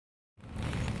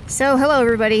So hello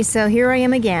everybody, so here I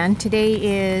am again. Today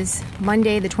is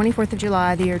Monday the 24th of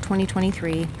July, the year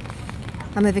 2023.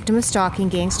 I'm a victim of stalking,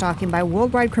 gang stalking by a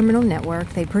worldwide criminal network.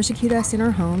 They persecute us in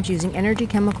our homes using energy,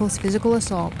 chemicals, physical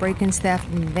assault, break-ins, theft,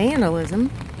 and vandalism.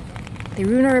 They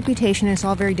ruin our reputation and it's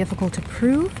all very difficult to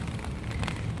prove.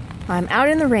 I'm out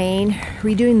in the rain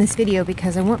redoing this video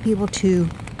because I want people to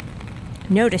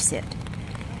notice it.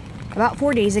 About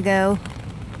 4 days ago,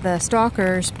 the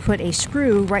stalkers put a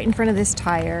screw right in front of this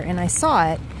tire, and I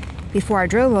saw it before I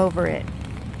drove over it.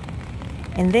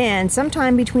 And then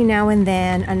sometime between now and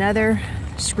then, another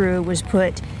screw was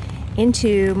put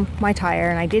into my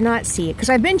tire, and I did not see it because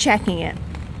I've been checking it,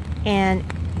 and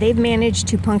they've managed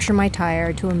to puncture my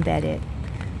tire to embed it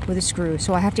with a screw,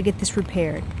 so I have to get this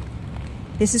repaired.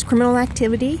 This is criminal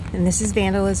activity, and this is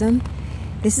vandalism.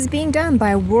 This is being done by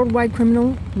a worldwide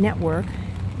criminal network,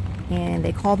 and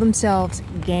they call themselves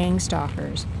gang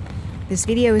stalkers. This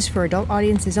video is for adult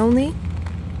audiences only.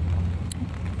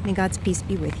 May God's peace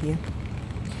be with you.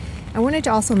 I wanted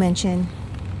to also mention,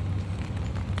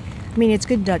 it's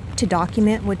good to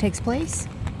document what takes place.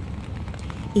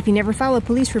 If you never file a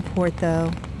police report, though,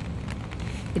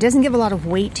 it doesn't give a lot of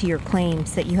weight to your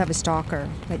claims that you have a stalker,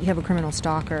 that you have a criminal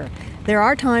stalker. There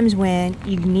are times when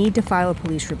you need to file a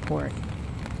police report.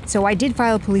 So I did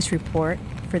file a police report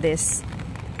for this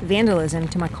vandalism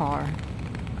to my car.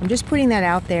 I'm just putting that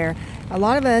out there. A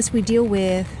lot of us, we deal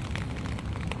with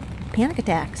panic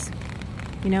attacks.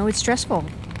 It's stressful.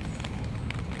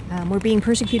 We're being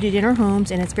persecuted in our homes,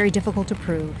 and it's very difficult to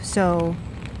prove. So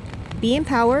be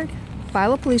empowered,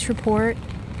 file a police report,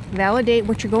 validate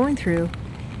what you're going through.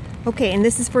 Okay, and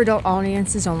this is for adult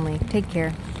audiences only. Take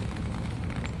care.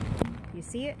 You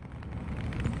see it?